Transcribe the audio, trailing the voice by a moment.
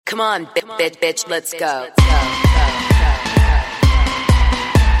Come on, bitch, let's go.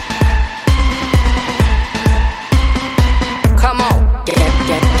 Come on, get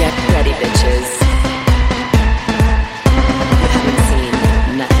ready, bitches. You haven't seen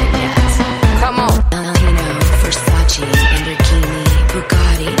nothing yet. Come on. Valentino, Versace, Lamborghini,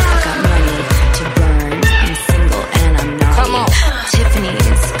 Bugatti. I got money to burn. I'm single and I'm naughty. Come on.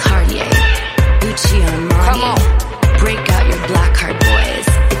 Tiffany's, Cartier, Gucci on Marty. Come on. Break out your black card, boys.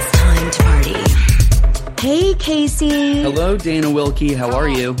 It's time to party. Hey, Casey. Hello, Dana Wilkie. How are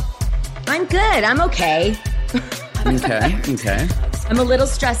you? I'm good. I'm okay. Okay. I'm a little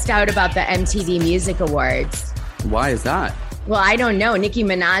stressed out about the MTV Music Awards. Why is that? Well, I don't know. Nicki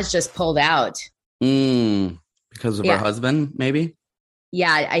Minaj just pulled out. Because of her husband, maybe?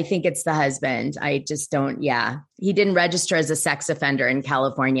 Yeah, I think it's the husband. I just don't. Yeah. He didn't register as a sex offender in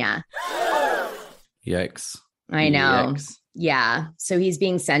California. Yikes. I know. Yikes. Yeah. So he's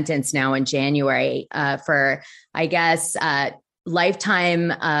being sentenced now in January for, I guess,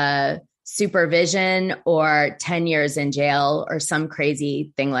 lifetime supervision or 10 years in jail or some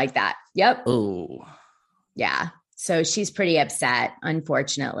crazy thing like that. Yep. Oh. Yeah. So she's pretty upset,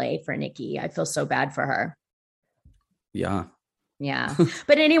 unfortunately, for Nicki. I feel so bad for her. Yeah. Yeah.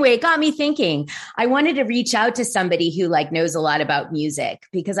 But anyway, it got me thinking. I wanted to reach out to somebody who knows a lot about music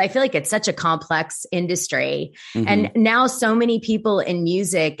because I feel like it's such a complex industry. Mm-hmm. And now so many people in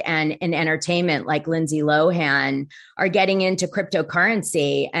music and in entertainment like Lindsay Lohan are getting into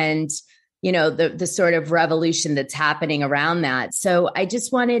cryptocurrency and, you know, the sort of revolution that's happening around that. So I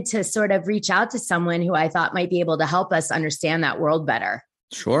just wanted to sort of reach out to someone who I thought might be able to help us understand that world better.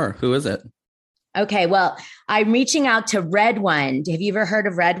 Sure. Who is it? Okay, well, I'm reaching out to Red One. Have you ever heard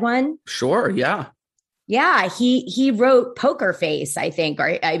of Red One? Sure, yeah. Yeah, he wrote Poker Face, I think,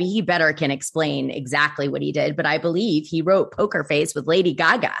 or I mean, he better can explain exactly what he did, but I believe he wrote Poker Face with Lady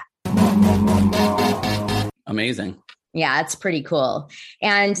Gaga. Amazing. Yeah, it's pretty cool.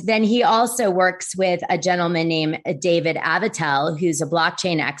 And then he also works with a gentleman named David Avitel, who's a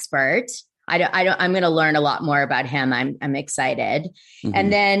blockchain expert. I'm going to learn a lot more about him. I'm excited. Mm-hmm.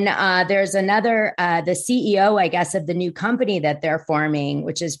 And then there's another, the CEO, I guess, of the new company that they're forming,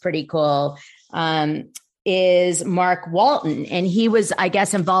 which is pretty cool, is Mark Walton. And he was, I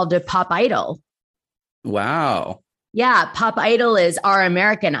guess, involved with Pop Idol. Wow. Yeah. Pop Idol is our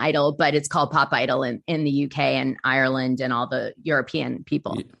American Idol, but it's called Pop Idol in the UK and Ireland and all the European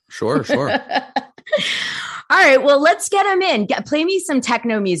people. Sure. All right, well, let's get them in. Play me some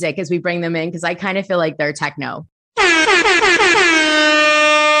techno music as we bring them in, because I kind of feel like they're techno.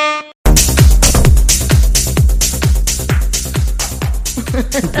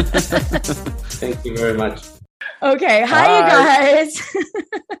 Thank you very much. Okay, hi. You guys.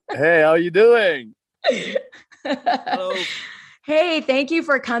 Hey, how you doing? Hello. Hey, thank you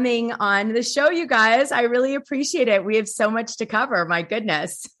for coming on the show, you guys. I really appreciate it. We have so much to cover. My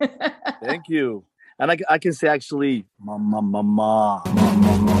goodness. Thank you. And I can say actually, mama.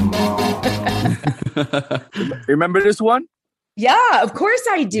 Remember this one? Yeah, of course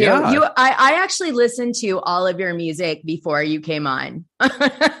I do. Yeah. I actually listened to all of your music before you came on.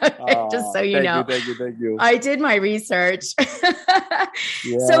 Just so you know. Thank you. I did my research. Thank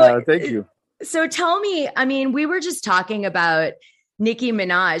you. So tell me, I mean, we were just talking about Nicki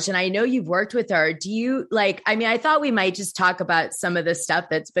Minaj, and I know you've worked with her. Do you I thought we might just talk about some of the stuff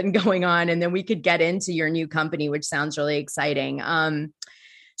that's been going on, and then we could get into your new company, which sounds really exciting.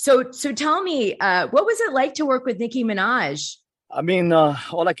 So tell me, what was it like to work with Nicki Minaj? I mean,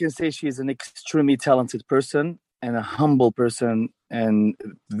 all I can say, she's an extremely talented person and a humble person and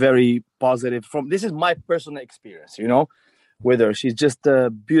very positive. This is my personal experience, with her. She's just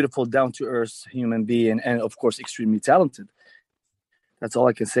a beautiful, down-to-earth human being and, of course, extremely talented. That's all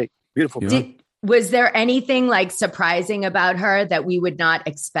I can say. Beautiful. Was there anything surprising about her that we would not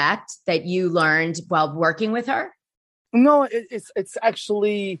expect that you learned while working with her? No, it's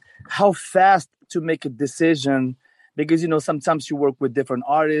actually how fast to make a decision, because, sometimes you work with different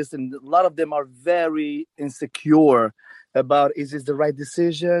artists and a lot of them are very insecure about, is this the right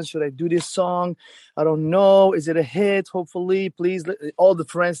decision? Should I do this song? I don't know. Is it a hit? Hopefully, please. All the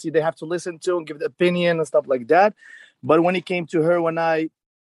friends, they have to listen to and give the opinion and stuff like that. But when it came to her,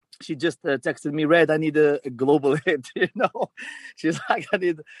 she just texted me, Red, I need a global hit, She's like, I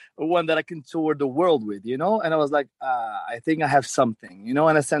need one that I can tour the world with, And I was like, I think I have something, And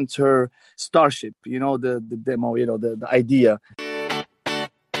I sent her Starship, the demo, the idea.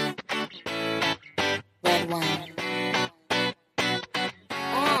 Red One.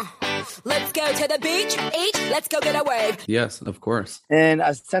 Let's go to the beach, let's go get a wave. Yes, of course. And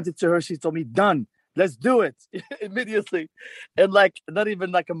I sent it to her. She told me, done. let's do it immediately. And like not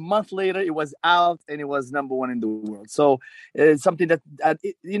even like a month later, it was out and it was number one in the world. So it's something that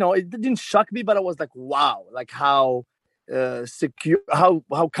it didn't shock me, but I was like, wow, like how secure,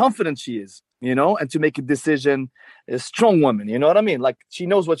 how confident she is, and to make a decision, a strong woman, you know what I mean? Like she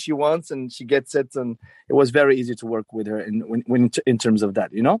knows what she wants and she gets it, and it was very easy to work with her in terms of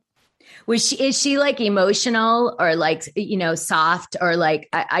that, Is she like emotional or like, soft, or like,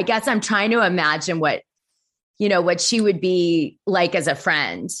 I guess I'm trying to imagine what she would be like as a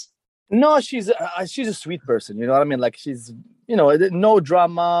friend. No, she's a sweet person. You know what I mean? Like she's, no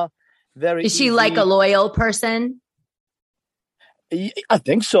drama. Very. Is she easy. like a loyal person? I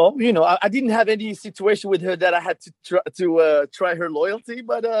think so. I didn't have any situation with her that I had to try her loyalty,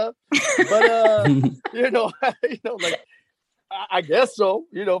 but like I guess so.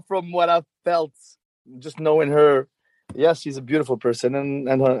 From what I felt, just knowing her, yes, she's a beautiful person, and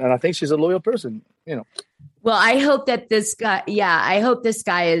I think she's a loyal person. Well, I hope that this guy,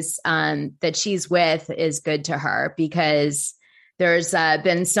 is that she's with is good to her, because there's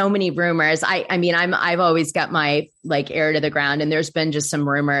been so many rumors. I've always got my like ear to the ground, and there's been just some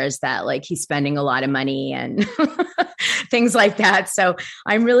rumors that like he's spending a lot of money and things like that. So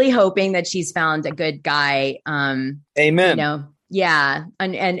I'm really hoping that she's found a good guy. Amen. Yeah.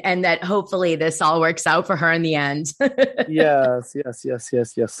 And that hopefully this all works out for her in the end. Yes.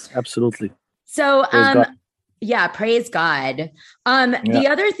 Absolutely. So, praise God. The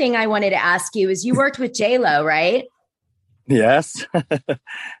other thing I wanted to ask you is you worked with J-Lo, right? Yes.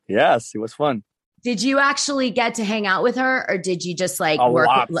 Yes, it was fun. Did you actually get to hang out with her, or did you just like work?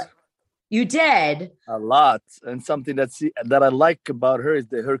 You did? A lot. And something that I like about her is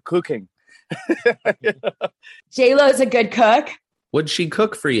her cooking. J-Lo's a good cook. What'd she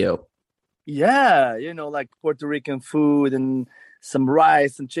cook for you? Yeah, like Puerto Rican food and some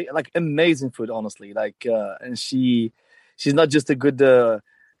rice and chicken, like amazing food, honestly. Like, and she's not just a good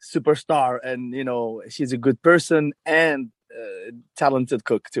superstar, and she's a good person and talented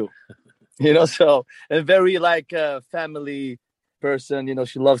cook too. So a very like family person.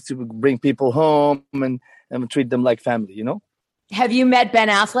 She loves to bring people home and treat them like family. Have you met Ben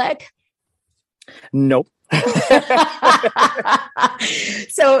Affleck? Nope.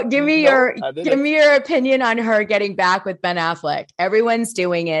 So give me your opinion on her getting back with Ben Affleck. Everyone's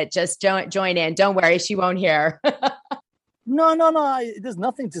doing it. Just join in. Don't worry, she won't hear. No. There's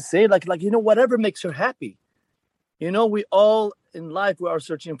nothing to say. Like whatever makes her happy. We all in life, we are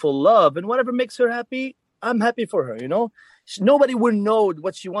searching for love, and whatever makes her happy, I'm happy for her. Nobody will know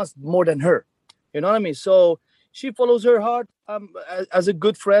what she wants more than her. You know what I mean? So she follows her heart. As a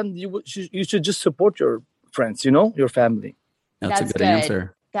good friend, you should just support your friends, your family. That's a good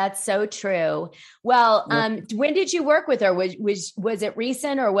answer. That's so true. Well, when did you work with her? Was it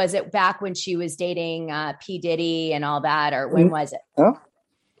recent, or was it back when she was dating P. Diddy and all that, or when was it? Huh?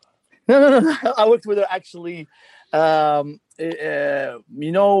 No. I worked with her actually. Like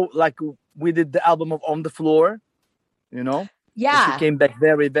we did the album of On the Floor. Yeah. She came back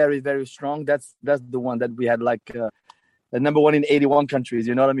very, very, very strong. That's the one that we had like the number one in 81 countries.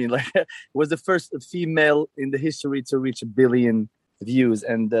 You know what I mean? Like it was the first female in the history to reach 1 billion views,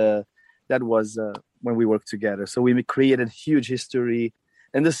 and that was when we worked together. So we created huge history,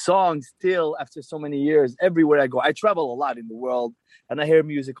 and the song still, after so many years, everywhere I go, I travel a lot in the world, and I hear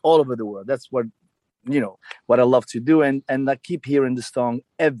music all over the world. That's what I love to do, and I keep hearing the song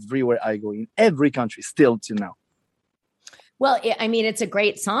everywhere I go, in every country, still to now. Well, it's a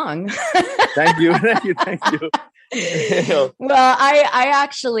great song. Thank you. Well, I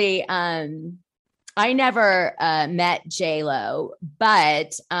actually, I never met J-Lo,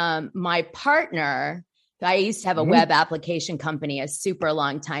 but my partner, I used to have a web application company a super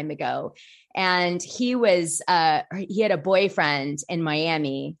long time ago, and he had a boyfriend in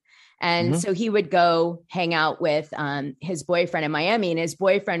Miami. And so he would go hang out with his boyfriend in Miami, and his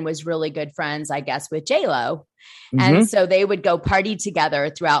boyfriend was really good friends, I guess, with J-Lo. And so they would go party together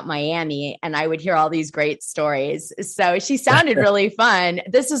throughout Miami, and I would hear all these great stories. So she sounded really fun.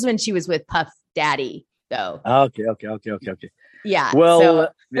 This was when she was with Puff Daddy, though. Okay. Yeah. Well,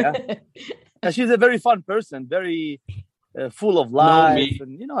 yeah. She's a very fun person, very full of life.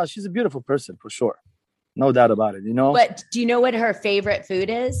 And, she's a beautiful person for sure. No doubt about it, But do you know what her favorite food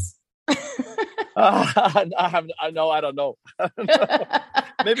is? I don't know.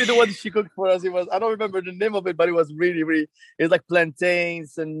 Maybe the one she cooked for us, I don't remember the name of it, but it was really, really, it was like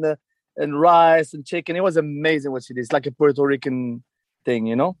plantains and rice and chicken. It was amazing what she did. It's like a Puerto Rican thing,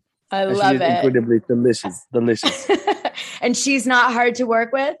 I love it. Incredibly delicious. And she's not hard to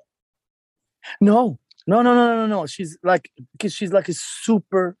work with? No. She's like a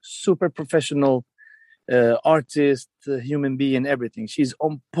super, super professional artist, human being, everything. She's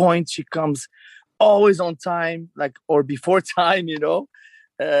on point. She comes always on time, like, or before time, you know.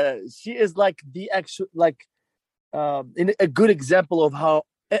 She is like the actual, like, in a good example of how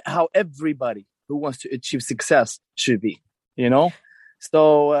everybody who wants to achieve success should be, you know.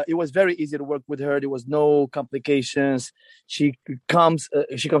 So it was very easy to work with her. There was no complications. She comes to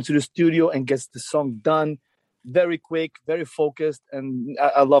the studio and gets the song done very quick, very focused, and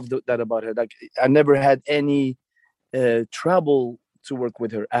I love that about her. Like, I never had any trouble to work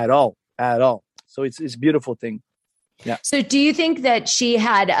with her at all. So it's a beautiful thing. Yeah. So do you think that she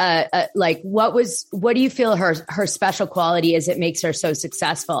had what do you feel her special quality is that makes her so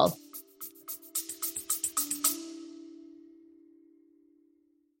successful?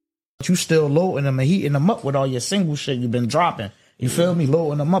 You still loading them and heating them up with all your single shit you've been dropping. You feel me?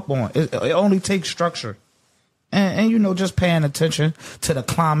 Loading them up on. It only takes structure. And you know, just paying attention to the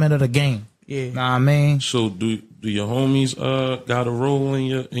climate of the game. Yeah. Know what I mean? So do your homies got a role in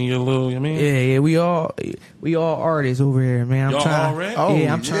your little, I mean? Yeah, we all artists over here, man.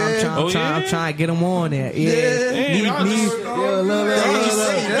 I'm trying to get them on there. Yeah.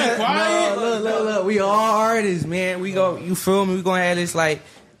 Look. We all artists, man. You feel me? We gonna have this like,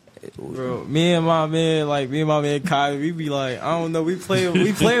 bro, me and my man Kai, we be like, I don't know, we play with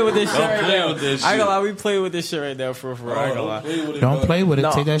this shit right now. I ain't gonna lie, we play with this shit right now for I ain't gonna lie. Don't play with it.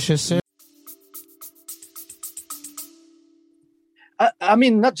 No. Take that shit serious. I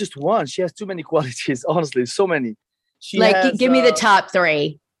mean, not just one. She has too many qualities, honestly, so many. Give me the top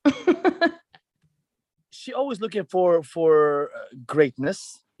three. She always looking for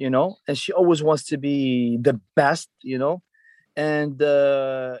greatness, you know, and she always wants to be the best, you know. And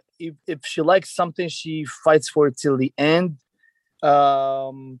if she likes something, she fights for it till the end.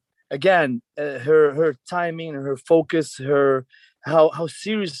 Again, her timing, her focus, her how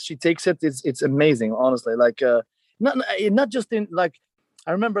serious she takes it, it's amazing, honestly. Like not just in, like,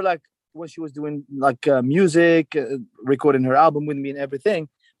 I remember like when she was doing like music, recording her album with me and everything,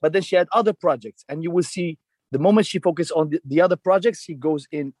 but then she had other projects, and you will see the moment she focused on the other projects, she goes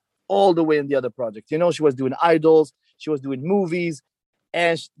in all the way in the other project. You know, she was doing Idols, she was doing movies,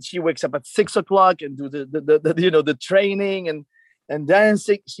 and she wakes up at 6 o'clock and do the you know, the training and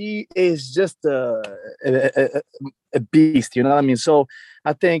dancing. She is just a beast, you know what I mean? So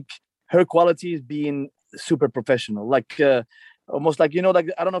I think her quality is being super professional, like almost like, you know, like,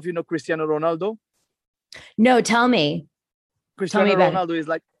 I don't know if you know Cristiano Ronaldo. No, tell me. Cristiano Ronaldo is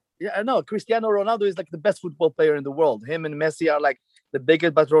like, yeah, I know. Cristiano Ronaldo is like the best football player in the world. Him and Messi are like the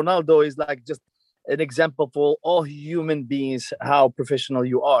biggest, but Ronaldo is like just an example for all human beings, how professional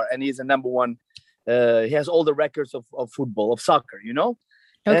you are. And he's a number one. He has all the records of football, of soccer, you know?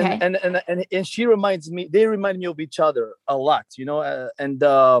 Okay. And she reminds me, they remind me of each other a lot, you know?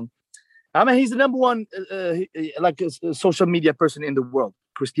 I mean, he's the number one, like a social media person in the world,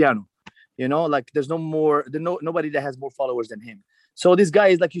 Cristiano, you know? Like, there's nobody that has more followers than him. So this guy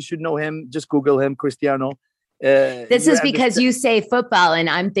is like, you should know him. Just Google him, Cristiano. This is because you say football and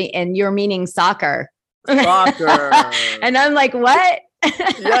and you're meaning soccer. Soccer. And I'm like, what?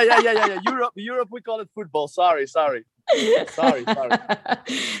 Yeah. Europe, we call it football. Sorry. Yeah, That's so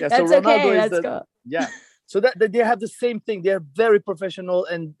Ronaldo okay. is cool. Yeah. So that they have the same thing. They're very professional,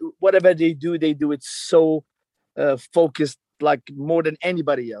 and whatever they do it so focused, like more than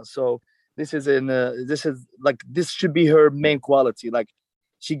anybody else. So this should be her main quality. Like,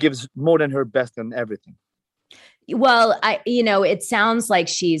 she gives more than her best and everything. Well, it sounds like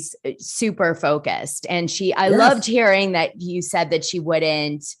she's super focused, and I loved hearing that you said that she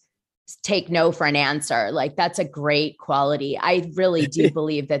wouldn't take no for an answer. Like, that's a great quality. I really do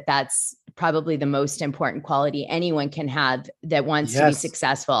believe that that's probably the most important quality anyone can have that wants to be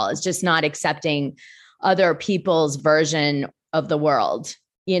successful. It's just not accepting other people's version of the world,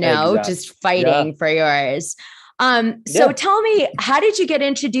 you know, just fighting for yours. So tell me, how did you get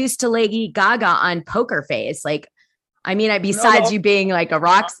introduced to Lady Gaga on Poker Face? Like, I mean, besides you being like a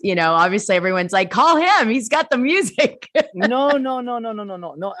rock, you know, obviously everyone's like, call him, he's got the music. No,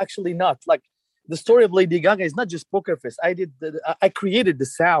 actually not. Like, the story of Lady Gaga is not just Poker Face. I created the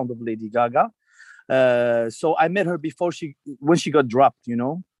sound of Lady Gaga. So I met her when she got dropped, you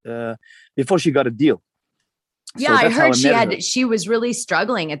know, before she got a deal. Yeah, so I heard she was really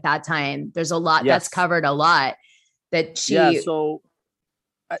struggling at that time. There's a lot that's covered a lot that she. Yeah, so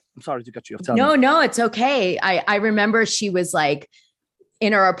I'm sorry to cut you off. No, it's okay. I remember she was like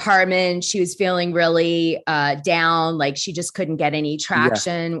in her apartment. She was feeling really down, like she just couldn't get any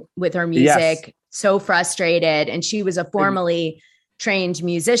traction with her music. So frustrated, and she was a formerly trained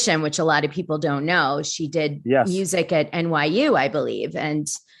musician, which a lot of people don't know. She did music at NYU, I believe. And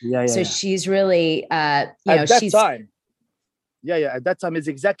she's really, at that time. At that time is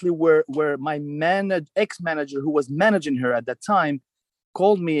exactly where my ex-manager who was managing her at that time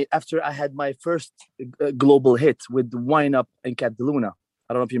called me after I had my first global hit with Wine Up and Cat DeLuna.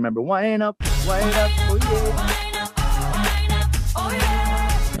 I don't know if you remember Wine Up, oh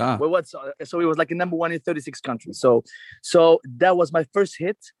yeah. Well, so it was like a number one in 36 countries. So that was my first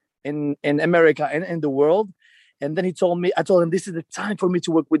hit in America and in the world. And then I told him, this is the time for me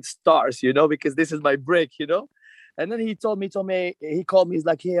to work with stars, because this is my break, And then he called me, he's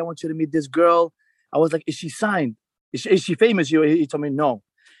like, hey, I want you to meet this girl. I was like, is she signed? Is she famous? He told me, no.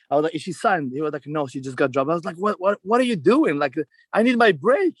 I was like, is she signed? He was like, no, she just got dropped. I was like, what are you doing? Like, I need my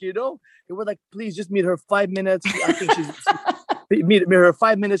break, He was like, please just meet her 5 minutes. I think meet her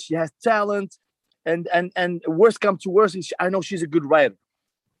 5 minutes. She has talent. And worst come to worst, I know she's a good writer.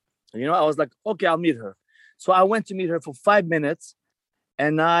 I was like, okay, I'll meet her. So I went to meet her for 5 minutes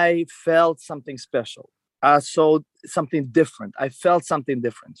and I felt something special. I saw something different. I felt something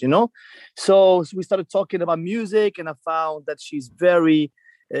different, So we started talking about music and I found that she's very,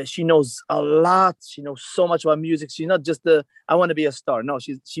 she knows a lot. She knows so much about music. She's not just I want to be a star. No,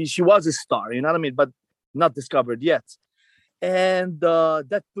 she was a star, you know what I mean? But not discovered yet. And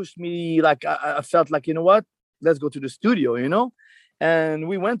that pushed me, like, I felt like, you know what? Let's go to the studio, And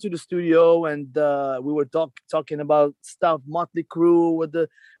we went to the studio and we were talking about stuff, Motley Crue with the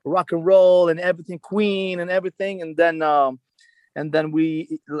rock and roll and everything, Queen and everything. And then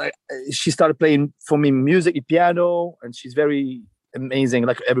she started playing for me music, piano, and she's very amazing.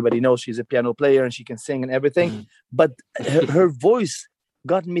 Like everybody knows, she's a piano player and she can sing and everything. Mm-hmm. But her voice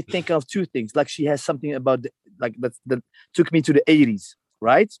got me thinking of two things. Like she has something about that took me to the 80s,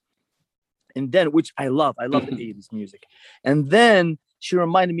 right? And then, which I love the 80s music. And then she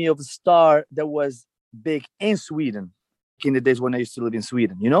reminded me of a star that was big in Sweden in the days when I used to live in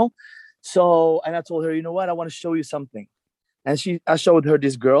Sweden, So, and I told her, you know what? I want to show you something. And I showed her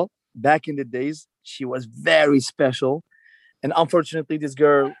this girl back in the days. She was very special. And unfortunately, this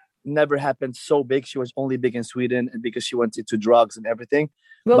girl never happened so big. She was only big in Sweden and because she went into drugs and everything.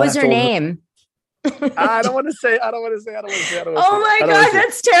 What was her name? I don't want to say. Oh my God,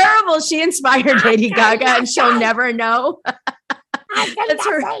 that's terrible. She inspired Lady Gaga and she'll never know. That's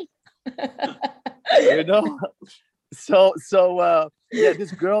her. So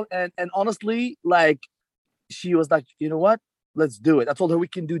this girl and honestly, like she was like, you know what? Let's do it. I told her we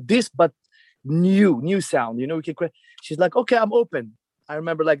can do this, but new sound. We can create. She's like, okay, I'm open. I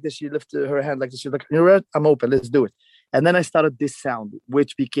remember like this. She lifted her hand like this. She's like, you know what? I'm open. Let's do it. And then I started this sound,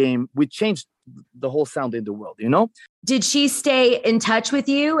 which changed the whole sound in the world, Did she stay in touch with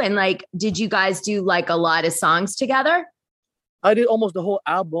you? And like, did you guys do like a lot of songs together? I did almost the whole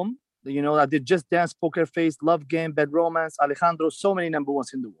album. I did Just Dance, Poker Face, Love Game, Bad Romance, Alejandro, so many number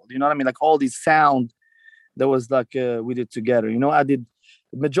ones in the world. You know what I mean? Like all these sound that was like we did together. I did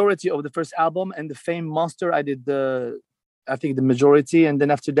the majority of the first album and the Fame Monster. I did I think the majority. And then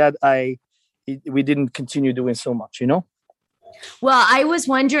after that, we didn't continue doing so much, Well, I was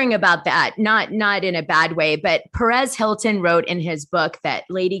wondering about that, not in a bad way, but Perez Hilton wrote in his book that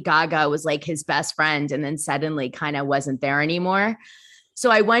Lady Gaga was like his best friend and then suddenly kind of wasn't there anymore. So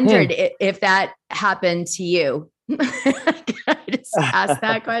I wondered if that happened to you. Can I just ask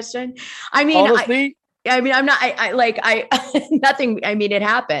that question? I mean, honestly, I'm not, nothing. I mean, it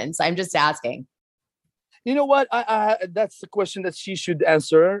happens. I'm just asking. You know what? That's the question that she should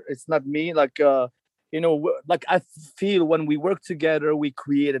answer. It's not me. Like, like I feel when we work together, we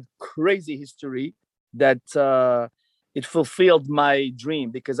created crazy history that it fulfilled my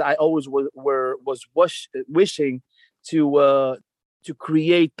dream because I always was wishing to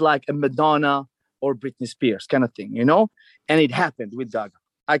create like a Madonna or Britney Spears kind of thing, and it happened with Gaga.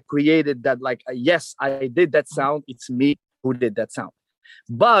 I created that, like, yes, I did that sound. It's me who did that sound,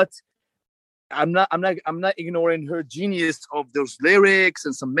 but I'm not ignoring her genius of those lyrics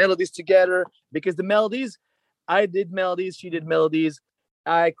and some melodies together, because the melodies, I did melodies, she did melodies,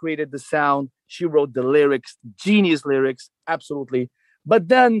 I created the sound, she wrote the lyrics, genius lyrics, absolutely. But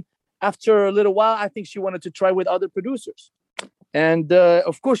then after a little while, I think she wanted to try with other producers. And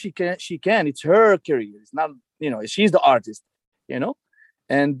of course she can, it's her career. It's not, she's the artist,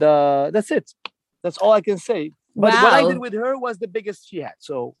 and that's it. That's all I can say. But what I did with her was the biggest she had.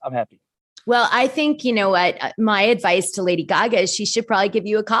 So I'm happy. Well, I think, you know what, my advice to Lady Gaga is she should probably give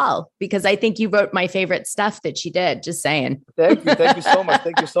you a call because I think you wrote my favorite stuff that she did. Just saying. Thank you so much.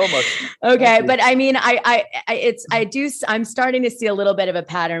 Thank you so much. Okay, but I mean, I'm starting to see a little bit of a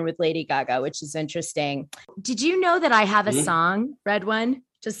pattern with Lady Gaga, which is interesting. Did you know that I have a song, Red One?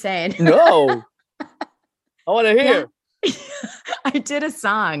 Just saying. No, I want to hear. Yeah. I did a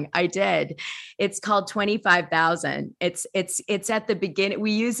song. I did. It's called 25,000. It's at the beginning.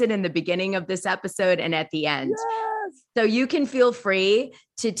 We use it in the beginning of this episode and at the end. Yes. So you can feel free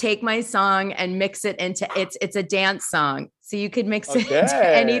to take my song and mix it into it's a dance song. So you could mix it into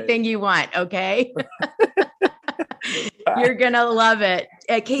anything you want. Okay. You're going to love it.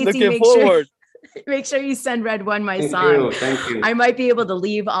 Casey, make sure you send Red One my song. Thank you. I might be able to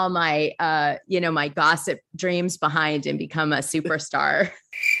leave all my, my gossip dreams behind and become a superstar.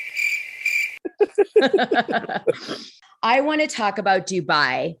 I want to talk about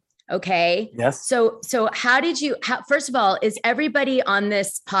Dubai. Okay. Yes. So how first of all, is everybody on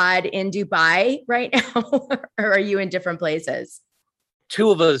this pod in Dubai right now? Or are you in different places? Two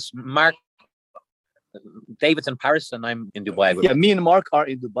of us, Mark, David's in Paris and I'm in Dubai. Yeah, me and Mark are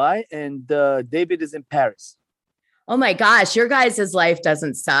in Dubai and David is in Paris. Oh my gosh, your guys' life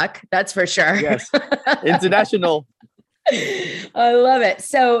doesn't suck. That's for sure. Yes. International. I love it.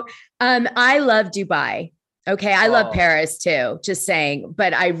 So I love Dubai. Okay. I love Paris too, just saying,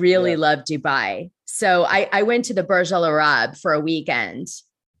 but I really love Dubai. So I went to the Burj Al Arab for a weekend.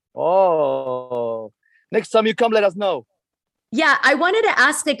 Oh, next time you come, let us know. Yeah, I wanted to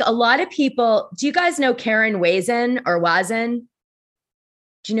ask, like, a lot of people, do you guys know Karen Wazin or Wazin?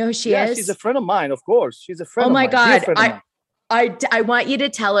 Do you know who she is? She's a friend of mine, of course. She's a friend of mine. Oh my God. I want you to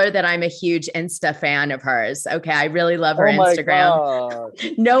tell her that I'm a huge Insta fan of hers. Okay. I really love her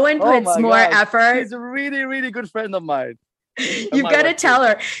Instagram. No one puts more effort. She's a really, really good friend of mine. You've got to tell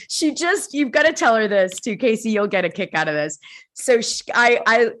her. You've got to tell her this too, Casey. You'll get a kick out of this. So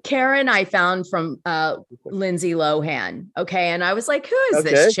Karen, I found from Lindsay Lohan. Okay. And I was like, who is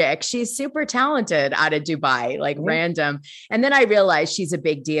this chick? She's super talented out of Dubai, like random. And then I realized she's a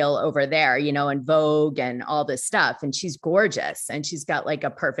big deal over there, in Vogue and all this stuff. And she's gorgeous. And she's got like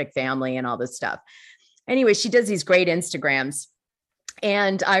a perfect family and all this stuff. Anyway, she does these great Instagrams.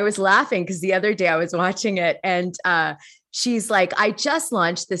 And I was laughing because the other day I was watching it and she's like, I just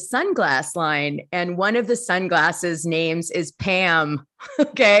launched the sunglass line and one of the sunglasses names is Pam.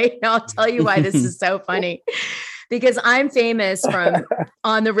 Okay. And I'll tell you why this is so funny. Because I'm famous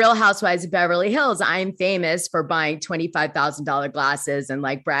on the Real Housewives of Beverly Hills. I'm famous for buying $25,000 glasses and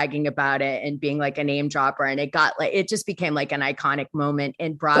like bragging about it and being like a name dropper. And it just became like an iconic moment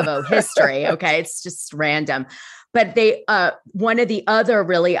in Bravo history. Okay. It's just random. But one of the other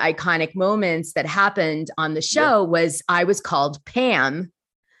really iconic moments that happened on the show was I was called Pam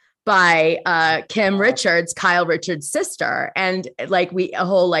by Kim Richards, Kyle Richards' sister. And like a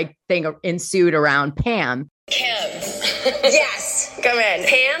whole thing ensued around Pam. Kim. Yes. Come in.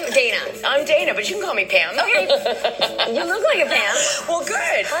 Pam, Dana. I'm Dana, but you can call me Pam. Okay. You look like a Pam. Well,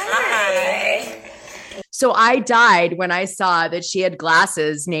 good. Hi. So I died when I saw that she had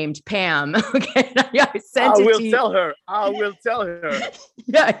glasses named Pam. Okay. I will tell her.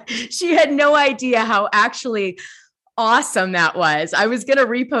 Yeah. She had no idea how actually awesome that was. I was going to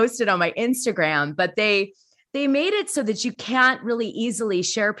repost it on my Instagram, but they made it so that you can't really easily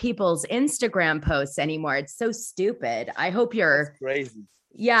share people's Instagram posts anymore. It's so stupid. I hope you're That's crazy.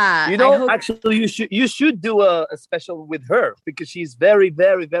 Yeah. Actually you should do a special with her because she's very,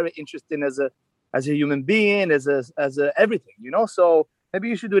 very, very interesting as a human being, as a everything, so maybe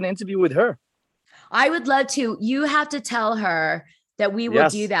you should do an interview with her. I would love to. You have to tell her that we will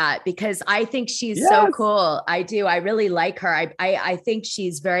do that because I think she's so cool. I do. I really like her. I think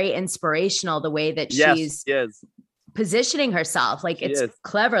she's very inspirational the way that she's positioning herself. Like it's a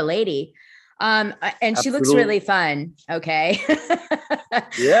clever lady. And she looks really fun. Okay.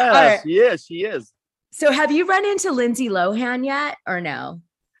 Yes, yes, she is. So have you run into Lindsay Lohan yet or no?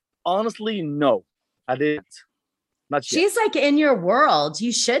 Honestly, no, I didn't. Not yet. She's like in your world.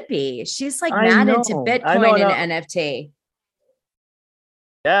 You should be. She's like mad into Bitcoin and NFT.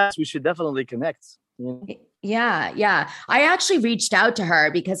 Yes, we should definitely connect. Yeah. I actually reached out to her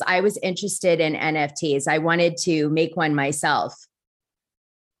because I was interested in NFTs. I wanted to make one myself.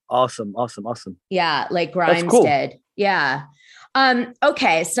 Awesome. Yeah, like Grimes did. Yeah.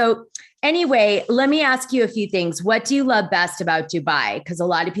 Okay. So anyway, let me ask you a few things. What do you love best about Dubai? Because a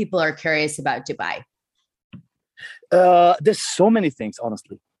lot of people are curious about Dubai. There's so many things,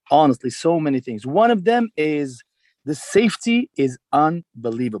 honestly, so many things. One of them is the safety is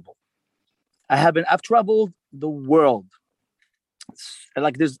unbelievable. I've traveled the world.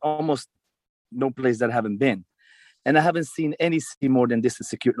 Like there's almost no place that I haven't been, and I haven't seen any city more than this is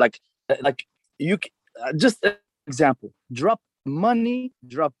secure. Like you, just an example: drop money,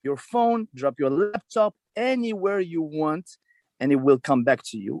 drop your phone, drop your laptop anywhere you want, and it will come back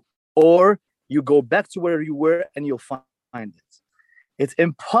to you. Or you go back to where you were, and you'll find it. It's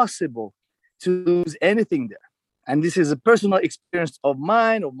impossible to lose anything there. And this is a personal experience of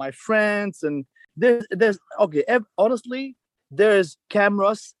mine, of my friends, and there's okay. Honestly, there's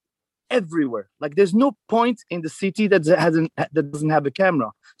cameras everywhere. Like there's no point in the city that doesn't have a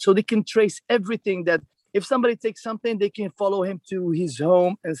camera, so they can trace everything. That if somebody takes something, they can follow him to his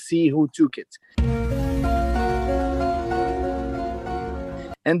home and see who took it.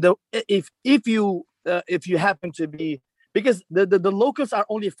 And if you happen to be, because the locals are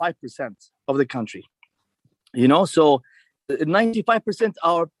only 5% of the country, so 95%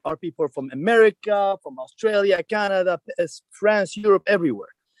 are people from America, from Australia, Canada, France, Europe, everywhere.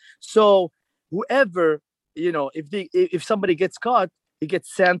 So whoever, if somebody gets caught, he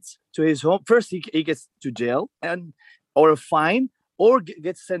gets sent to his home. First, he gets to jail or a fine, or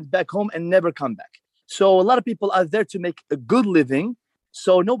gets sent back home and never come back. So a lot of people are there to make a good living.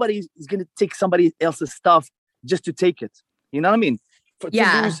 So nobody is going to take somebody else's stuff just to take it. You know what I mean? To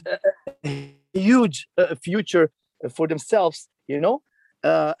lose a huge future for themselves,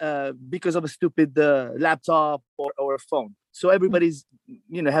 because of a stupid laptop or a phone. So everybody's,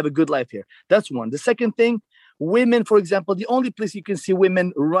 have a good life here. That's one. The second thing, women, for example, the only place you can see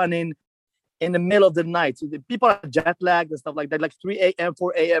women running in the middle of the night. So the people are jet lagged and stuff like that, like 3 a.m.,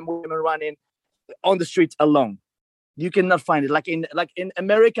 4 a.m. women running on the streets alone. You cannot find it. Like in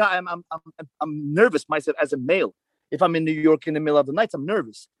America, I'm nervous myself as a male. If I'm in New York in the middle of the night, I'm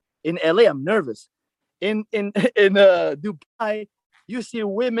nervous. In LA, I'm nervous. In Dubai, you see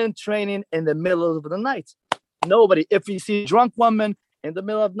women training in the middle of the night. Nobody. If you see a drunk woman in the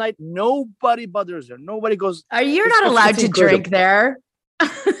middle of the night, nobody bothers her. Nobody goes. You're not allowed to drink there.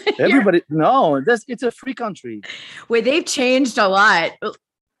 Everybody, no. It's a free country. Wait, they've changed a lot.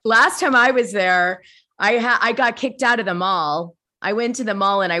 Last time I was there, I got kicked out of the mall. I went to the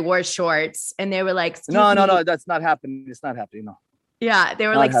mall and I wore shorts, and they were like, No, that's not happening. It's not happening. No. Yeah, they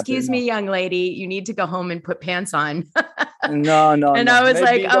were like, "Excuse me, young lady, you need to go home and put pants on." No. And I was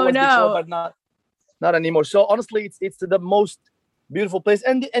like, "Oh no," before, but not anymore. So honestly, it's the most beautiful place,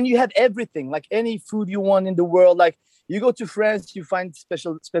 and you have everything, like any food you want in the world. Like you go to France, you find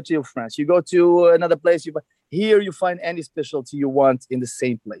specialty of France. You go to another place, you find any specialty you want in the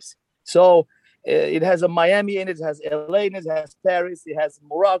same place. So it has a Miami in it, it has LA in it, it has Paris, it has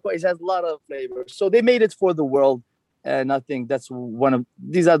Morocco, it has a lot of flavors. So they made it for the world. And I think that's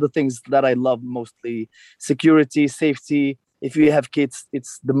these are the things that I love mostly: security, safety. If you have kids,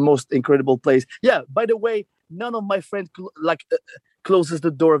 it's the most incredible place. Yeah. By the way, none of my friends closes the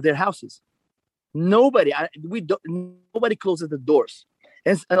door of their houses. Nobody. Nobody closes the doors.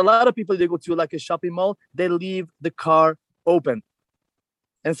 And a lot of people, they go to like a shopping mall, they leave the car open.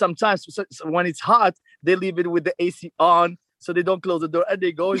 And sometimes when it's hot, they leave it with the AC on, so they don't close the door, and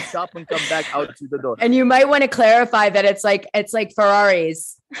they go and shop and come back out to the door. And you might want to clarify that it's like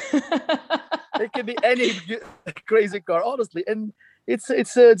Ferraris. It can be any crazy car, honestly. And it's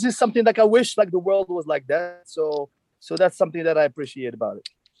just something like I wish like the world was like that. So that's something that I appreciate about it.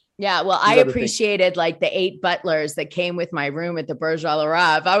 Yeah, well, I appreciated like the 8 butlers that came with my room at the Burj Al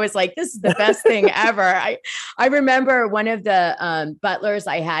Arab. I was like, this is the best thing ever. I remember one of the butlers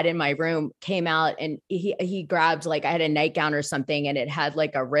I had in my room came out, and he grabbed, like, I had a nightgown or something, and it had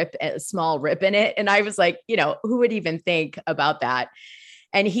like a small rip in it. And I was like, who would even think about that?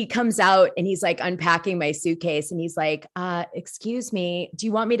 And he comes out and he's like unpacking my suitcase, and he's like, excuse me, do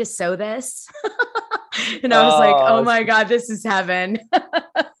you want me to sew this? And I was like, oh my God, this is heaven.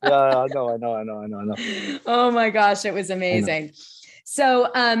 Yeah, I know. Oh my gosh, it was amazing.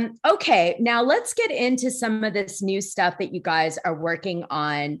 So, okay, now let's get into some of this new stuff that you guys are working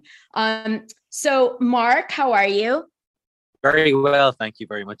on. So Mark, how are you? Very well. Thank you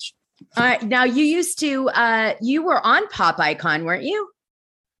very much. Now you were on Pop Icon, weren't you?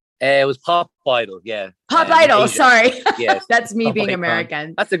 It was Pop Idol, yeah. Pop Idol, sorry. Yes. That's me Pop being Icon.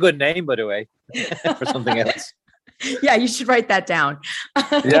 American. That's a good name, by the way, for something else. Yeah, you should write that down.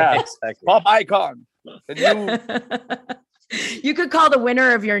 Yeah, exactly. Pop Icon. You could call the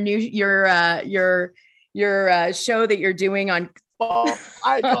winner of your show that you're doing on Pop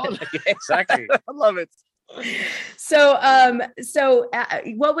Icon. Exactly. I love it. So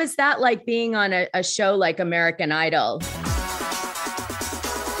what was that like being on a show like American Idol?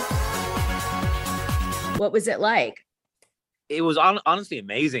 What was it like? it was honestly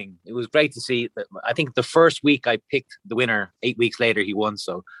amazing. It was great to see. I think the first week I picked the winner. 8 weeks later, he won.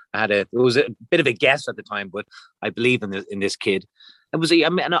 So it was a bit of a guess at the time, but I believe in this kid. It was, I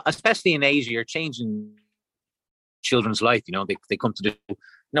mean, especially in Asia, you're changing children's life. You know, they come to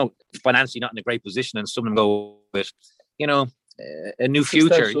financially not in a great position, and some of them go with, a new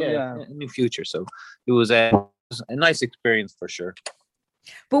future. A new future. So it was a nice experience for sure.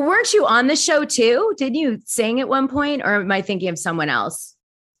 But weren't you on the show too? Didn't you sing at one point, or am I thinking of someone else?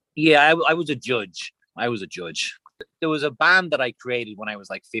 Yeah, I was a judge. There was a band that I created when I was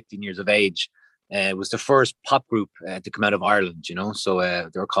like 15 years of age. It was the first pop group to come out of Ireland, So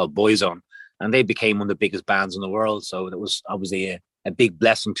they were called Boyzone, and they became one of the biggest bands in the world. So that was obviously a big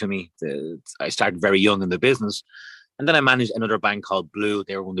blessing to me. I started very young in the business. And then I managed another band called Blue.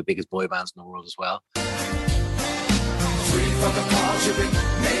 They were one of the biggest boy bands in the world as well. Free from the calls you've been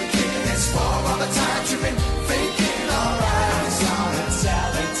making. It's for all the times you've been faking. Alright,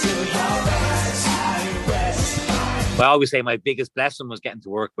 I always say my biggest blessing was getting to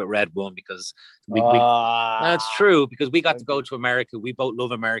work with Red One, because that's true, because we got to go to America. We both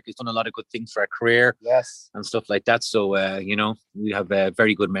love America. It's done a lot of good things for our career, and stuff like that. So we have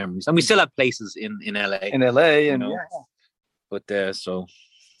very good memories, and we still have places in LA. But so.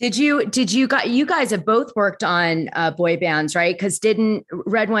 Did you guys have both worked on boy bands, right? Because didn't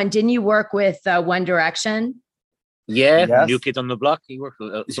you work with One Direction? Yeah, yes. New Kids on the Block. He worked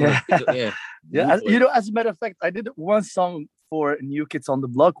with yeah. As a matter of fact, I did one song for New Kids on the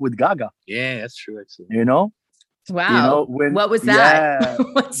Block with Gaga. Yeah, that's true. Actually, Wow. What was that? Yeah,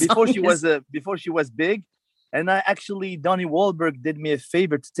 before she was big, and Donnie Wahlberg did me a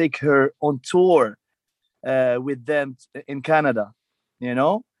favor to take her on tour with them in Canada.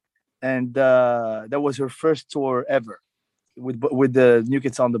 And that was her first tour ever with the New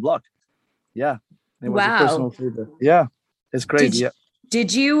Kids on the Block. Yeah. It was a personal favor. Yeah, it's crazy.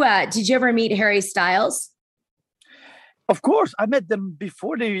 Did you ever meet Harry Styles? Of course, I met them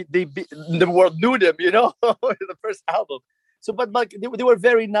before the world knew them. The first album. So, but like they were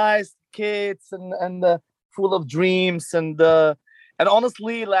very nice kids and full of dreams and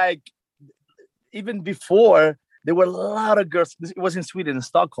honestly, like even before there were a lot of girls. It was in Sweden, in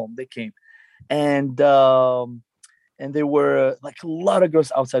Stockholm. They came, and there were like a lot of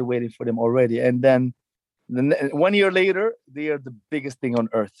girls outside waiting for them already. And then 1 year later, they are the biggest thing on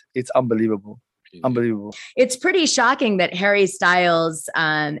earth. It's unbelievable. Unbelievable. It's pretty shocking that Harry Styles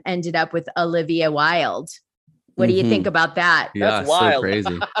ended up with Olivia Wilde. What do you think about that? Yeah, that's wild. So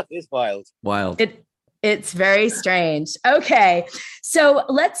crazy. It's wild. Wild. It's very strange. Okay. So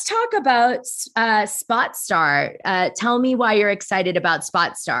let's talk about Spot Star. Tell me why you're excited about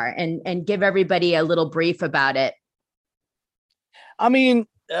Spot Star and give everybody a little brief about it. I mean,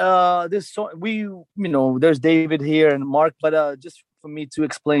 there's David here and Mark, but just for me to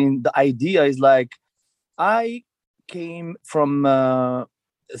explain the idea is like, I came from a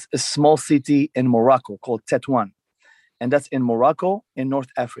small city in Morocco called Tétouan, and that's in Morocco in North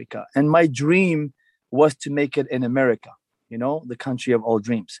Africa. And my dream was to make it in America, the country of all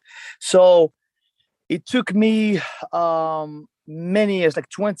dreams. So it took me many years, like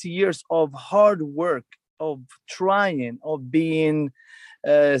 20 years of hard work, of trying, of being,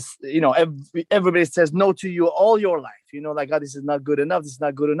 everybody says no to you all your life, like, oh, this is not good enough. This is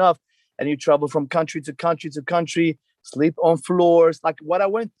not good enough. And you travel from country to country to country, sleep on floors. Like what I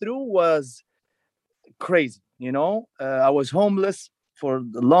went through was crazy. I was homeless for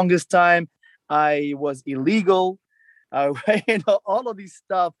the longest time. I was illegal. All of these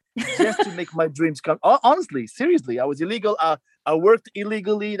stuff just to make my dreams come. Honestly, seriously, I was illegal. I worked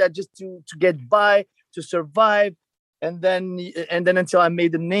illegally that just to get by, to survive. And then until I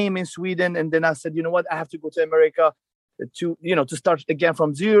made a name in Sweden. And then I said, you know what, I have to go to America to start again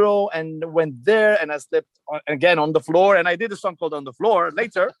from zero, and went there and I slept again on the floor. And I did a song called On the Floor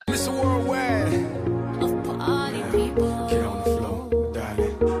later. It's a worldwide of party people. Get on the floor,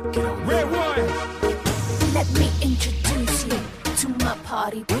 darling. Get on Red One. Let me introduce you to my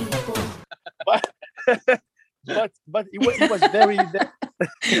party people. But it was very...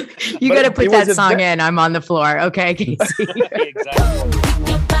 You got to put that song in. I'm on the floor. Okay, Casey.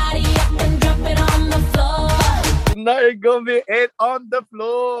 Exactly. Body up and drop it on the floor. Now you're going to be on the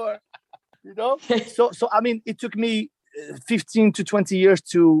floor. So I mean, it took me 15 to 20 years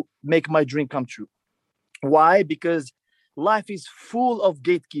to make my dream come true. Why? Because life is full of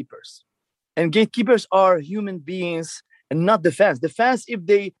gatekeepers. And gatekeepers are human beings and not the fans. The fans, if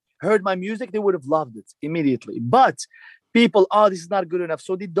they heard my music, they would have loved it immediately. But people, this is not good enough.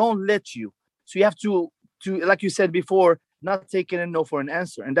 So they don't let you. So you have to like you said before, not taking a no for an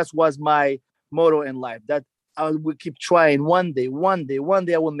answer. And that was my motto in life, that I will keep trying. One day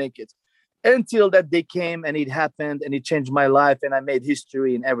I will make it. Until that day came and it happened and it changed my life and I made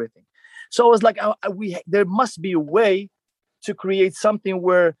history and everything. So I was like, there must be a way to create something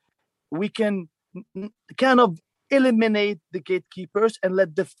where we can kind of eliminate the gatekeepers and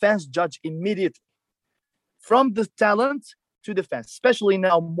let the fans judge immediately. From the talent to the fans, especially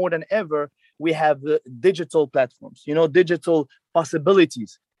now more than ever, we have the digital platforms, digital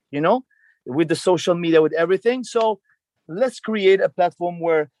possibilities, with the social media, with everything. So let's create a platform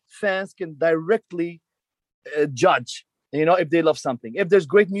where fans can directly judge, if they love something. If there's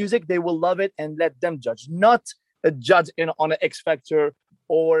great music, they will love it and let them judge, not a judge on an X Factor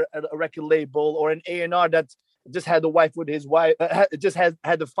or a record label or an A&R that just had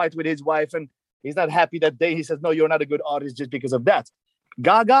had a fight with his wife and he's not happy that day. He says, no, you're not a good artist just because of that.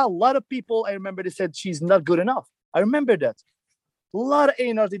 Gaga, a lot of people, I remember, they said she's not good enough. I remember that. A lot of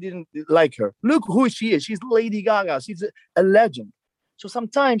A&Rs, they didn't like her. Look who she is. She's Lady Gaga. She's a legend. So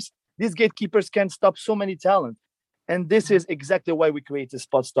sometimes these gatekeepers can stop so many talent. And this is exactly why we created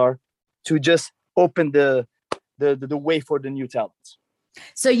Spotstar, to just open the way for the new talents.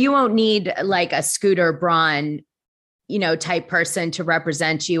 So you won't need like a Scooter Braun, type person to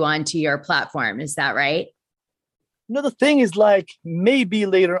represent you onto your platform. Is that right? No, the thing is, like, maybe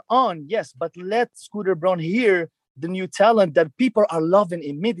later on, yes, but let Scooter Braun hear the new talent that people are loving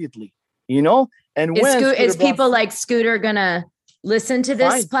immediately, And is people like Scooter gonna listen to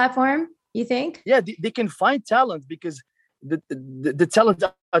this platform, you think? Yeah, they can find talent because the talent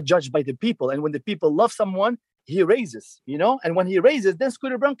are judged by the people. And when the people love someone, he raises, and when he raises, then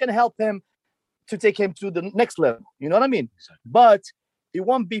Scooter Braun can help him to take him to the next level. You know what I mean? Exactly. But it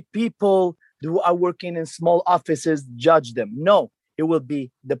won't be people who are working in small offices judge them. No, it will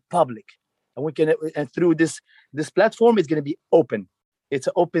be the public. And through this platform, it's going to be open. It's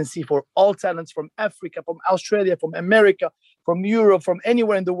an open sea for all talents from Africa, from Australia, from America, from Europe, from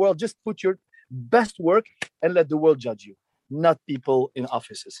anywhere in the world. Just put your best work and let the world judge you, not people in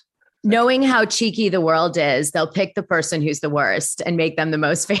offices. Knowing how cheeky the world is, they'll pick the person who's the worst and make them the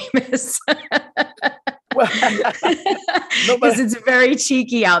most famous. Because it's very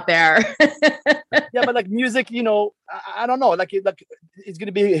cheeky out there. Yeah, but like music, I don't know. Like it's going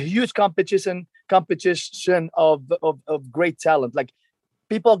to be a huge competition of great talent. Like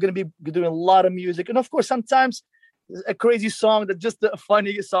people are going to be doing a lot of music, and of course, sometimes a crazy song that just a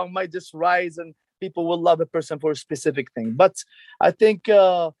funny song might just rise, and people will love a person for a specific thing. But I think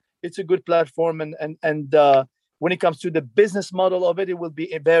it's a good platform, and when it comes to the business model of it, it will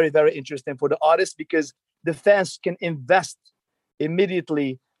be very, very interesting for the artists because the fans can invest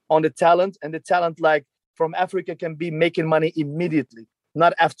immediately on the talent, and the talent like from Africa can be making money immediately,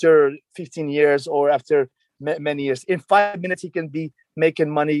 not after 15 years or after many years. In 5 minutes, he can be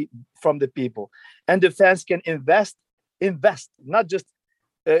making money from the people, and the fans can invest, not just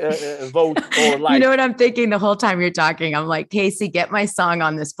vote or like. You know what I'm thinking the whole time you're talking? I'm like, Casey, get my song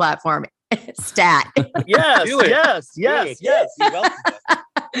on this platform. Stat. Yes.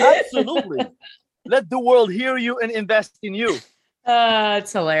 Absolutely. Let the world hear you and invest in you.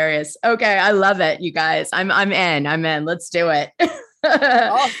 It's hilarious. Okay, I love it, you guys. I'm in. Let's do it.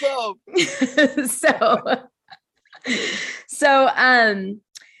 Awesome. So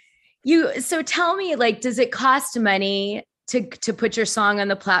tell me, like, does it cost money to put your song on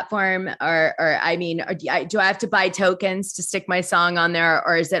the platform, or do I have to buy tokens to stick my song on there,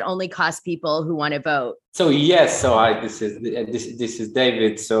 or is it only cost people who want to vote? So yes, this is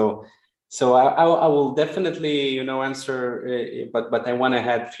David. So I will definitely answer, but I want to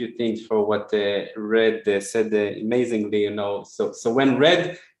add a few things for what Red said amazingly. So when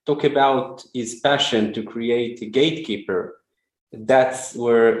Red talked about his passion to create a gatekeeper, that's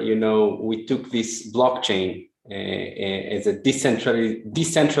where we took this blockchain as a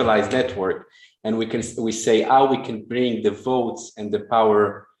decentralized network, and we say how we can bring the votes and the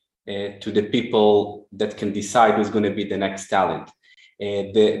power to the people that can decide who's going to be the next talent.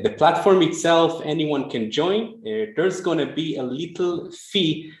 The platform itself, anyone can join. There's going to be a little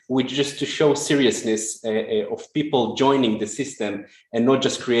fee, which just to show seriousness of people joining the system and not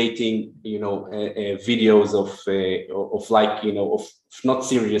just creating, videos of not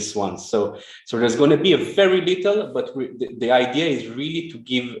serious ones. So there's going to be a very little, but the idea is really to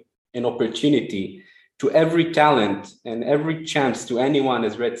give an opportunity to every talent and every chance to anyone,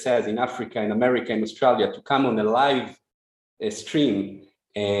 as Red says, in Africa, in America, in Australia, to come on a live stream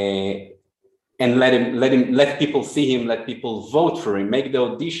and let people see him, let people vote for him, make the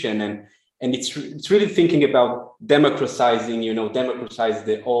audition, and it's really thinking about democratizing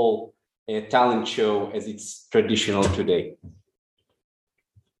the whole talent show as it's traditional today.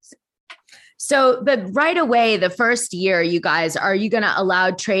 So, but right away, the first year, you guys, are you going to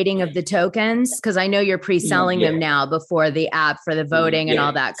allow trading of the tokens? Because I know you're pre-selling them now before the app for the voting and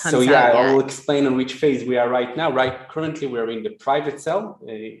all that comes out. I will explain on which phase we are right now. Currently, we're in the private sale.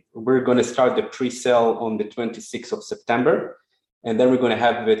 We're going to start the pre-sale on the 26th of September. And then we're going to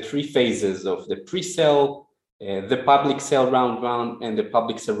have the 3 phases of the pre-sale, the public sale round 1, and the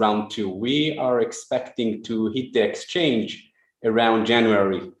public sale round 2. We are expecting to hit the exchange around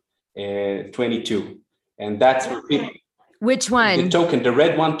January 22, and that's where people, which one? The token, the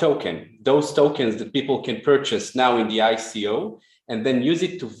red one token, those tokens that people can purchase now in the ICO and then use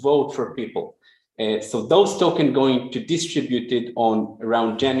it to vote for people. So those tokens going to distribute it on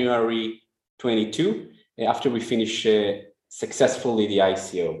around January 22 after we finish successfully the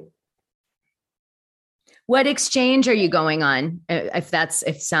ICO. What exchange are you going on?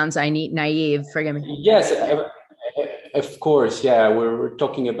 If sounds naive, forgive me. Yes. Of course, yeah. We're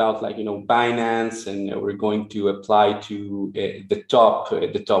talking about Binance, and we're going to apply to the top.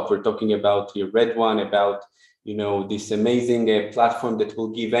 We're talking about the red one, about this amazing platform that will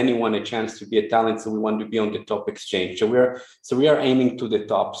give anyone a chance to be a talent. So we want to be on the top exchange. So we are aiming to the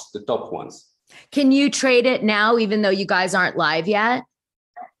top ones. Can you trade it now, even though you guys aren't live yet?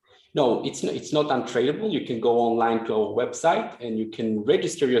 No, it's not untradeable. You can go online to our website and you can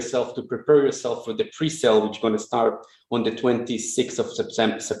register yourself to prepare yourself for the pre-sale, which is going to start on the 26th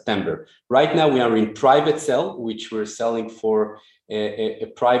of September. Right now, we are in private sale, which we're selling for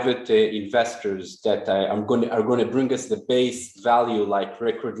a private investors that are going to bring us the base value, like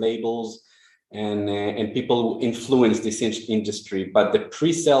record labels and people who influence this industry. But the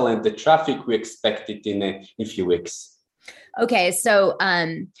pre-sale and the traffic, we expect it in a few weeks. Okay. So,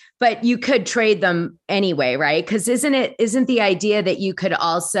 but you could trade them anyway, right? Because isn't the idea that you could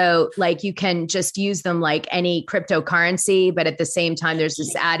also, you can just use them like any cryptocurrency, but at the same time, there's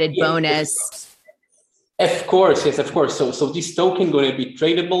this added bonus. Of course. Yes, of course. So this token going to be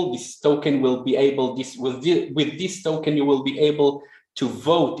tradable. This token will be able, with this token, you will be able to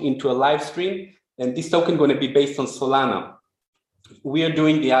vote into a live stream. And this token going to be based on Solana. We are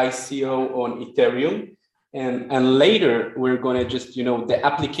doing the ICO on Ethereum. And later we're going to just, the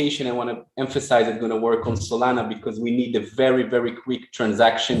application, I want to emphasize, is going to work on Solana because we need a very, very quick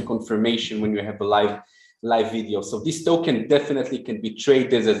transaction confirmation when you have a live video. So this token definitely can be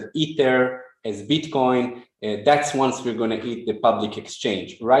traded as Ether, as Bitcoin. That's once we're going to hit the public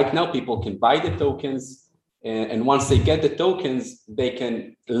exchange. Right now, people can buy the tokens. And once they get the tokens, they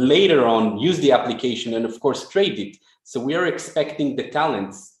can later on use the application and of course trade it. So we are expecting the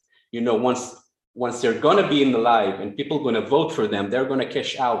talents, once they're going to be in the live and people are going to vote for them, they're going to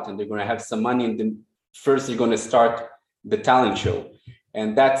cash out and they're going to have some money. And then first they're going to start the talent show.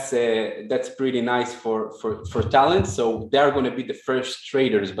 And that's pretty nice for talent. So they're going to be the first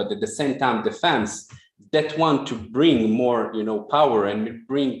traders, but at the same time, the fans that want to bring more, power and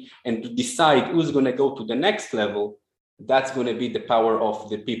to decide who's going to go to the next level, that's going to be the power of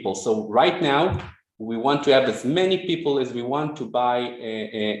the people. So right now, we want to have as many people as we want to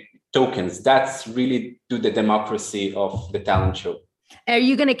buy tokens. That's really the democracy of the talent show. Are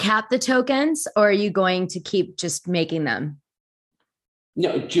you going to cap the tokens or are you going to keep just making them?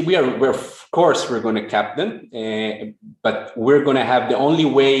 No, we're of course we're going to cap them, but we're going to have the only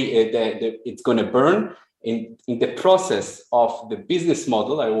way that it's going to burn in the process of the business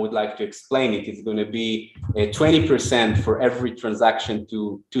model. I would like to explain it. It's going to be 20% for every transaction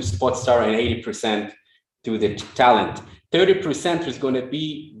to Spotstar and 80% to the talent. 30% is going to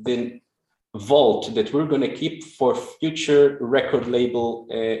be the vault that we're going to keep for future record label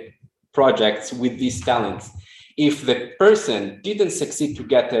projects with these talents. If the person didn't succeed to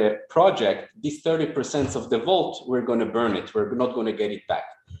get a project, these 30% of the vault, we're going to burn it. We're not going to get it back.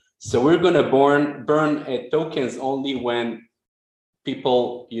 So we're going to burn tokens only when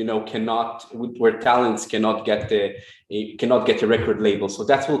people, where talents cannot get a record label. So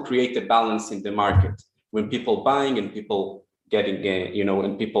that will create a balance in the market when people buying and people getting,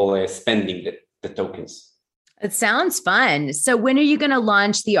 and people spending the tokens. It sounds fun. So when are you going to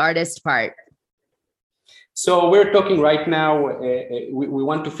launch the artist part? So we're talking right now, we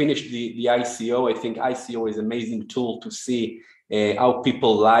want to finish the ICO. I think ICO is an amazing tool to see how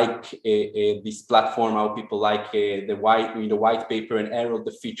people like this platform, how people like the white paper and all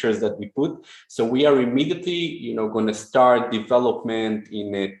the features that we put. So we are immediately, going to start development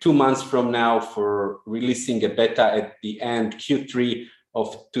in 2 months from now for releasing a beta at the end Q3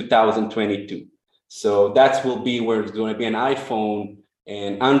 of 2022. So that will be where it's going to be an iPhone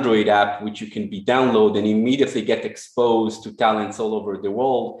and Android app, which you can be download and immediately get exposed to talents all over the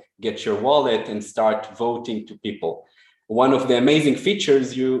world, get your wallet and start voting to people. one of the amazing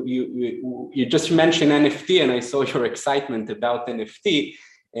features, you just mentioned NFT, and I saw your excitement about NFT.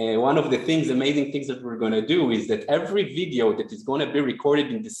 One of the amazing things that we're going to do is that every video that is going to be recorded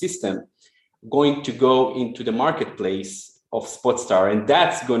in the system going to go into the marketplace of Spotstar, and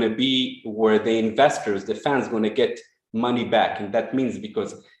that's going to be where the investors, the fans, going to get money back. And that means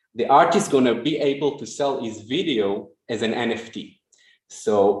because the artist is going to be able to sell his video as an NFT.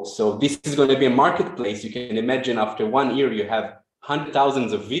 So this is going to be a marketplace. You can imagine after 1 year, you have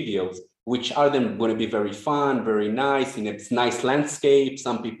thousands of videos, which are then going to be very fun, very nice, in its nice landscape.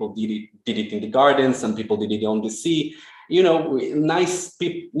 Some people did it in the garden. Some people did it on the sea. Nice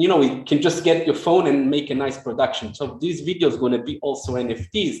people, you can just get your phone and make a nice production. So these videos going to be also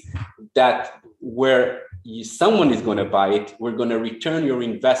NFTs that where someone is going to buy it. We're going to return your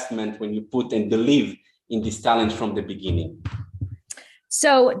investment when you put and believe in this talent from the beginning.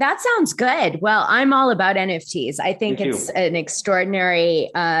 So that sounds good. Well, I'm all about NFTs. I think it's an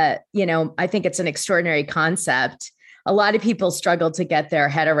extraordinary, I think it's an extraordinary concept. A lot of people struggle to get their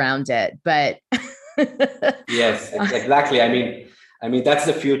head around it, but yes, exactly. I mean, that's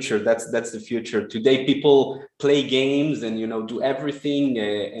the future. That's the future. Today, people play games and, do everything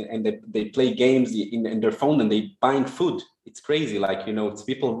and they play games in their phone and they buying food. It's crazy. It's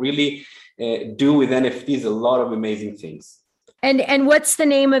people really do with NFTs a lot of amazing things. And what's the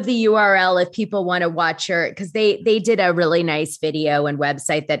name of the URL if people want to watch because they did a really nice video and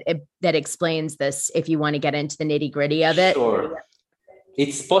website that explains this if you want to get into the nitty gritty of it. Sure.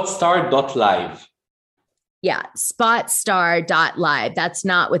 It's spotstar.live. Yeah, spotstar.live. That's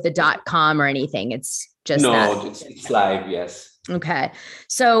not with a .com or anything. It's just it's live. Yes. Okay.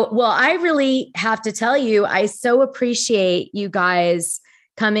 So, well, I really have to tell you, I so appreciate you guys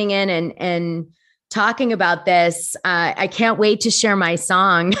coming in and talking about this. I can't wait to share my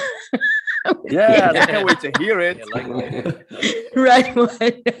song. Yeah, I can't wait to hear it. Right.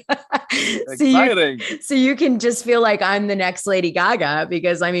 Exciting. So you can just feel like I'm the next Lady Gaga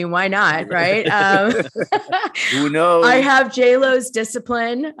because why not? Right. Who knows? I have J-Lo's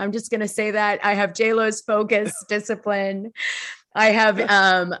discipline. I'm just going to say that I have J-Lo's focus, discipline. I have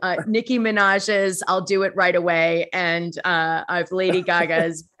Nicki Minaj's I'll do it right away. And I've Lady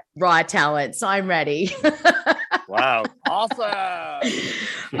Gaga's raw talent. So I'm ready. Wow. Awesome.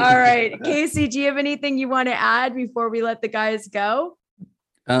 All right. Casey, do you have anything you want to add before we let the guys go?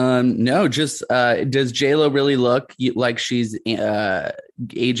 No, just does J-Lo really look like she's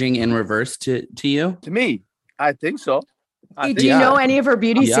aging in reverse to you? To me, I think so. Do you know any of her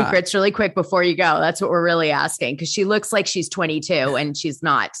beauty secrets really quick before you go? That's what we're really asking because she looks like she's 22 and she's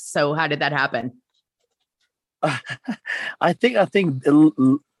not. So how did that happen? I think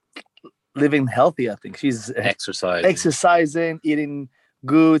living healthy. I think she's exercising, eating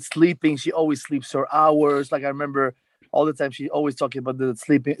good, sleeping. She always sleeps her hours. Like I remember all the time, she always talking about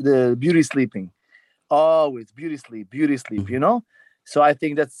the beauty sleeping. Always beauty sleep, So I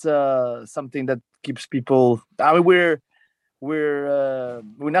think that's something that keeps people. We're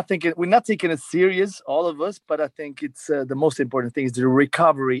not taking it serious, all of us. But I think it's the most important thing is the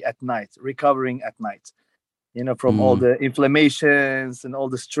recovering at night. From all the inflammations and all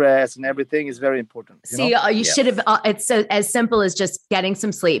the stress and everything is very important. You should have, it's as simple as just getting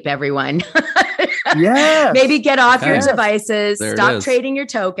some sleep, everyone. Yeah. Maybe get off your devices, stop trading your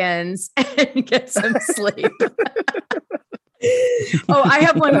tokens and get some sleep. Oh, I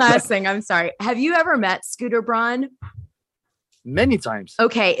have one last thing. I'm sorry. Have you ever met Scooter Braun? Many times.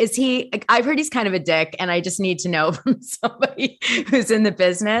 Okay. I've heard he's kind of a dick and I just need to know from somebody who's in the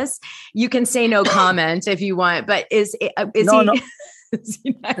business. You can say no comment if you want, but is he?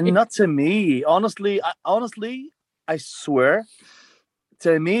 Not to me. Honestly, I swear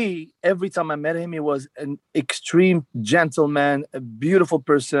to me, every time I met him, he was an extreme gentleman, a beautiful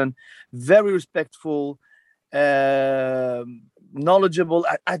person, very respectful, knowledgeable.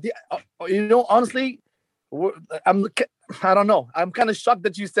 Honestly, I don't know. I'm kind of shocked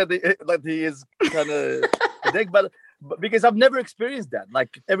that you said that he is kind of a dick, but because I've never experienced that.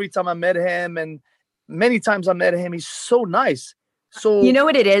 Like every time I met him and many times I met him, he's so nice. So you know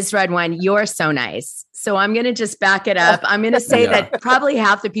what it is, Red One? You're so nice. So I'm going to just back it up. I'm going to say that probably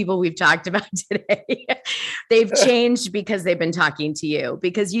half the people we've talked about today, they've changed because they've been talking to you,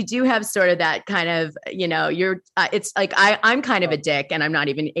 because you do have sort of that kind of, you're, it's like, I'm kind of a dick and I'm not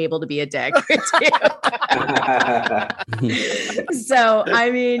even able to be a dick. So,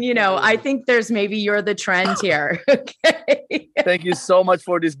 I think there's maybe you're the trend here. Okay. Thank you so much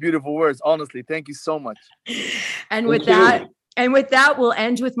for these beautiful words. Honestly, thank you so much. And with that, we'll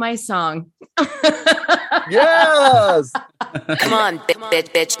end with my song. Yes. Come on,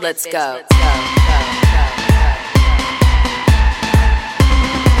 bitch, let's go.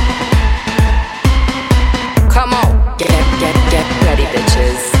 Come on. Get ready,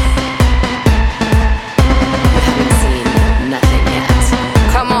 bitches. You haven't seen nothing yet.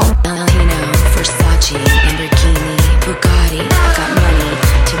 Come on. Valentino, Versace, Lamborghini, Bugatti. I got money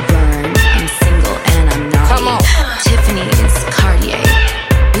to burn. I'm single and I'm naughty. Come on. Tiffany's, Cartier,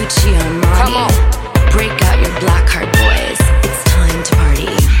 Gucci, Armani. Come on. Break out your black card, boys. It's time to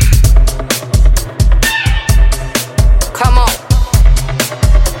party. Come on.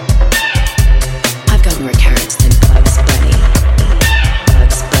 I've got more carrots than Bugs Bunny.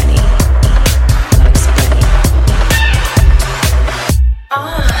 Bugs Bunny. Bugs Bunny.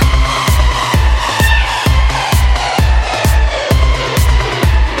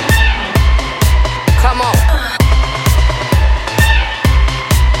 Come on.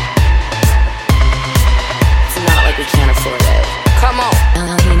 It's not like we can't afford it. Come on.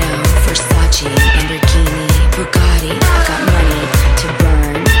 Valentino, Versace, Lamborghini, Bugatti. I got money to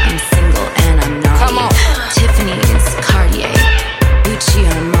burn. I'm single and I'm naughty. Come on. Tiffany's, Cartier, Gucci,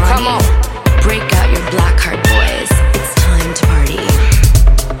 Armani. Come on. Break out your black card, boys. It's time to party.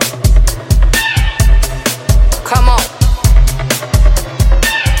 Come on.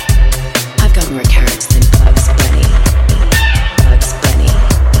 I've got more carrots than Bugs Bunny. Bugs Bunny.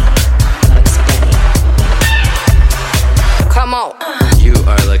 Bugs Bunny. Come on. You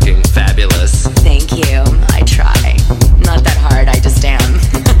are looking fabulous. Thank you. I try. Not that hard, I just am.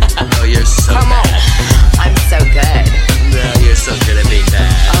 Oh, you're so Come on. bad. I'm so good. No, you're so good at being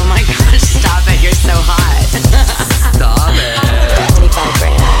bad. Oh my gosh, stop it. You're so hot. Stop it. 25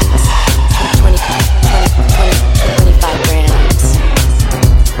 grand. 25 grand.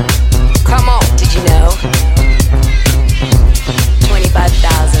 Come on. Did you know?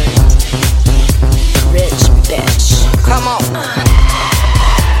 25,000. Rich bitch. Come on.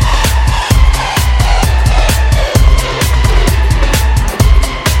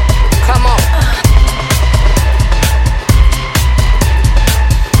 Come on.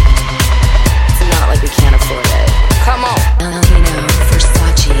 It's not like we can't afford it. Come on. Valentino,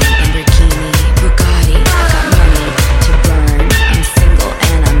 Versace, Lamborghini, Bugatti. I got money to burn. I'm single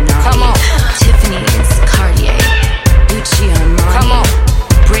and I'm naughty. Come on. Tiffany's, Cartier, Gucci, Armani. Come on.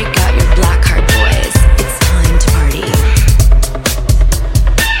 Break out your black card, boys. It's time to party.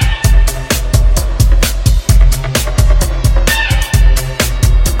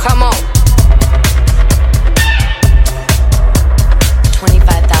 Come on.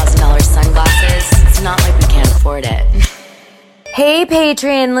 $25,000 sunglasses. It's not like we can't afford it. Hey,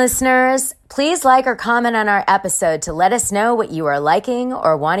 Patreon listeners. Please like or comment on our episode to let us know what you are liking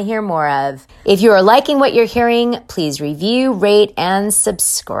or want to hear more of. If you are liking what you're hearing, please review, rate, and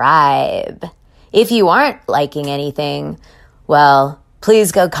subscribe. If you aren't liking anything, well,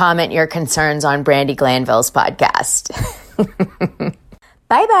 please go comment your concerns on Brandi Glanville's podcast.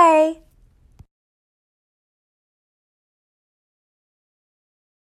 Bye-bye.